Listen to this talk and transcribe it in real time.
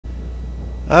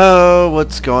Oh,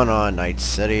 what's going on, Night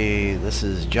City? This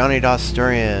is Johnny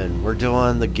Dosturian. We're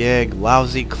doing the gig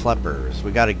Lousy Kleppers.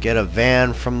 We gotta get a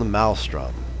van from the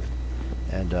Malestrom.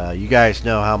 And you guys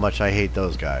know how much I hate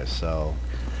those guys, so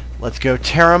let's go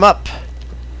tear them up.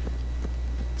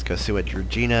 Let's go see what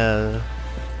Georgina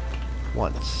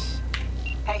wants.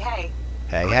 Hey.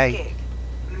 Hey, Quick hey. Gig.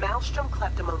 Malestrom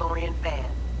clept a Malorian van.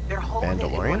 They're holding it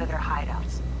in one of their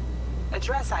hideouts.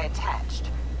 Address I attached.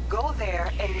 Go there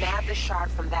and nab the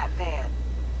shard from that van.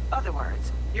 Other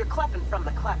words, you're klepping from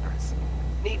the Kleppers.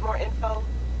 Need more info?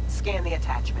 Scan the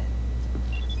attachment.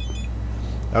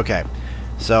 Okay,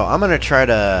 so I'm gonna try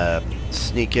to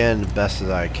sneak in the best as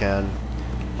I can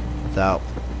without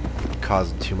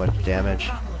causing too much damage,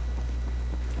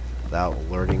 without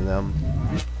alerting them.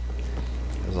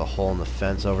 There's a hole in the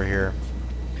fence over here.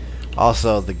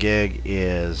 Also, the gig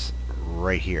is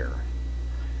right here,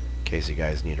 in case you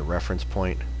guys need a reference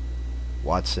point.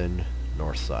 Watson,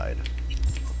 north side.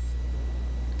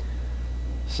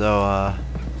 So,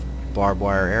 barbed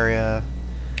wire area.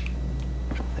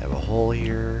 They have a hole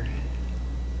here.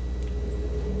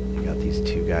 You got these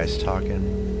two guys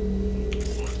talking.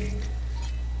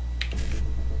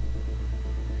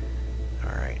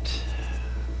 Alright.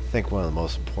 I think one of the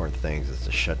most important things is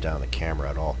to shut down the camera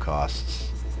at all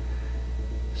costs.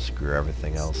 Screw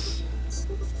everything else.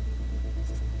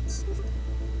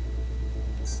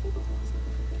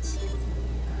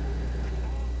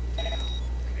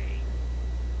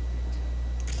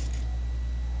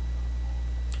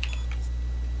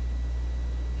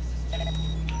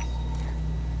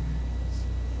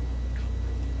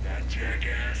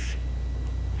 Jackass.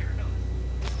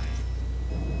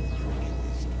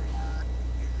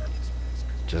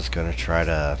 Just gonna try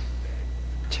to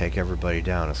take everybody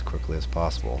down as quickly as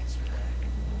possible.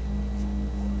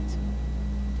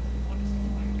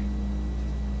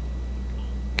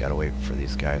 Gotta wait for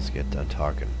these guys to get done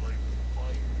talking.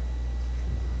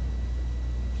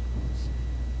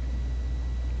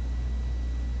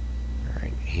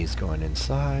 Alright, he's going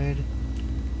inside.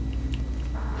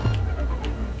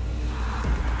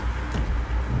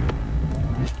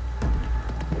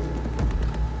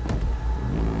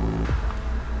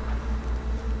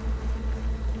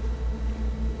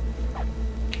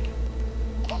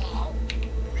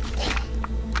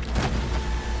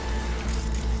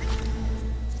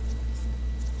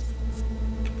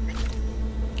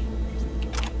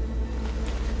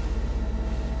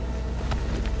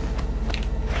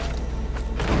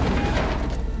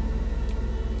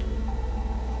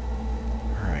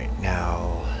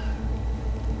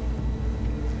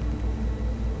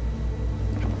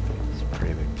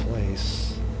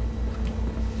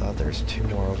 There's two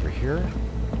more over here.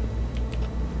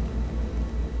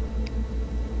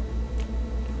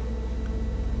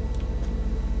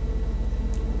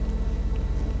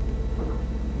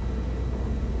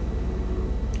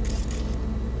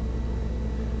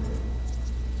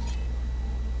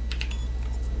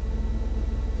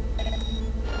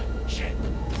 Shit,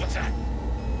 what's that?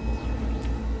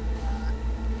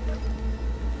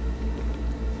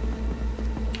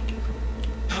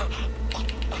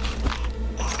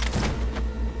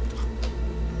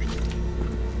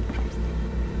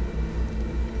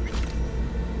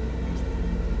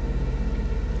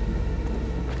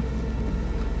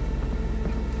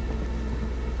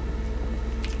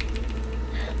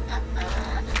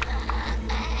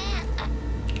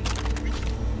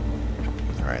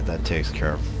 Alright, that takes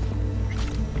care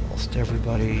of almost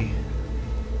everybody.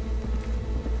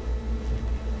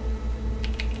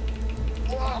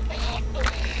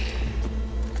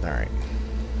 Alright.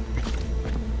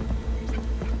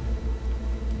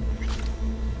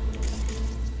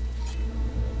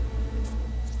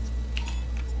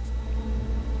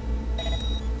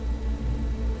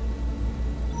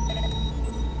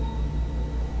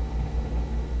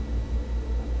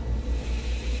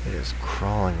 It is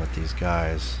crawling with these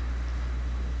guys.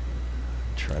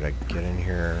 Try to get in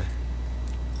here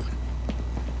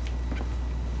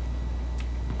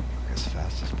as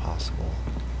fast as possible.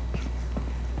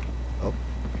 Oh.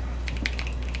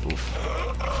 Oof.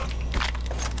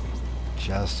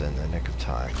 Just in the nick of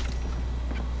time.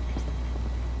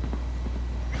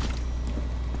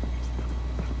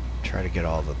 Try to get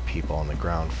all the people on the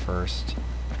ground first.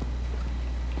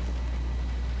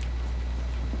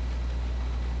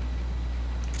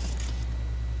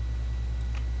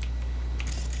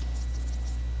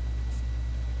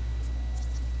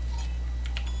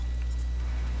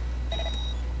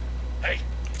 Hey!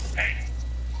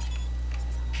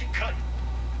 Keep cutting.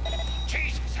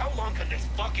 Jesus, how long can this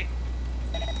fucking...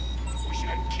 Wish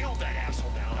I had killed that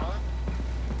asshole now,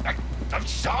 huh? I'm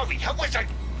sorry, how was I...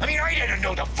 I mean, I didn't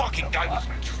know the fucking guy was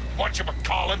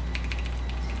whatchamacallin.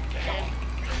 The hell?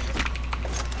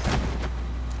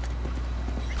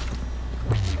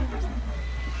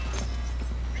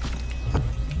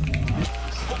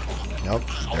 Nope,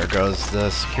 there goes the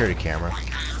security camera.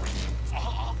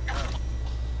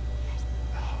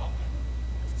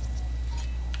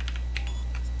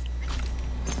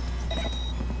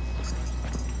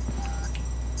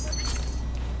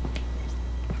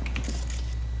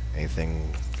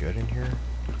 Anything good in here?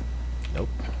 Nope.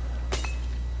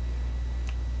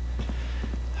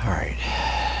 Alright.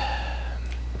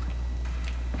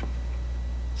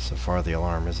 So far the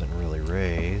alarm isn't really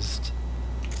raised.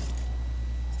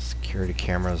 Security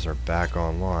cameras are back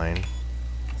online.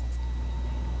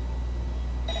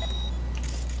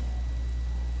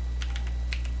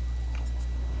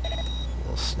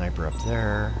 Little sniper up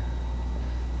there.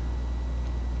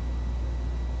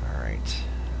 Alright.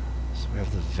 So we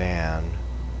have the van.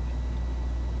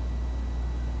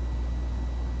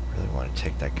 Really want to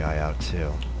take that guy out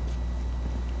too.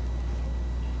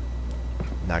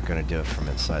 Not going to do it from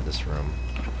inside this room.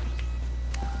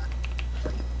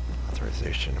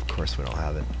 Authorization, of course we don't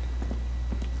have it.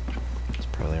 It's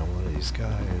probably on one of these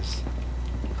guys.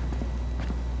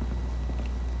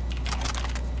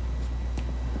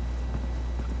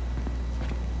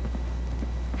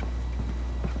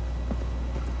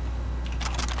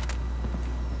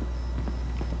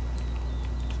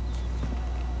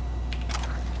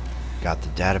 Got the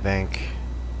databank.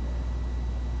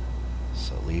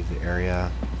 So leave the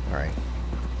area. Alright.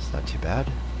 It's not too bad.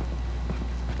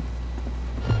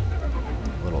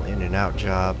 Little in and out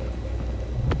job.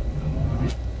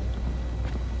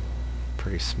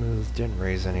 Pretty smooth. Didn't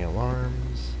raise any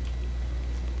alarms.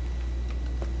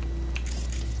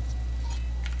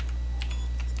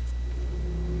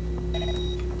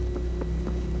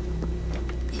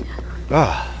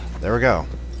 Ah, there we go.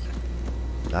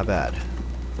 Not bad.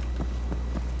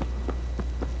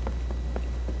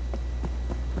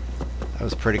 That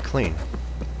was pretty clean.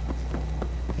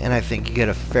 And I think you get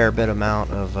a fair bit amount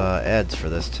of eds for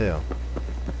this too.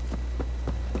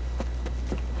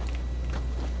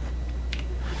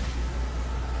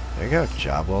 There you go.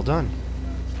 Job well done.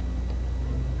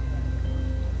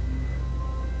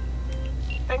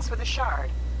 Thanks for the shard.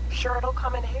 Sure it'll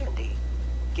come in handy.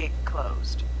 Gig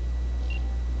closed.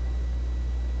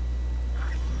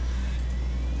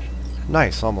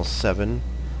 Nice. Almost 7.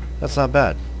 That's not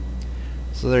bad.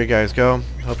 So there you guys go.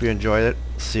 Hope you enjoyed it.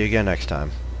 See you again next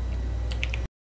time.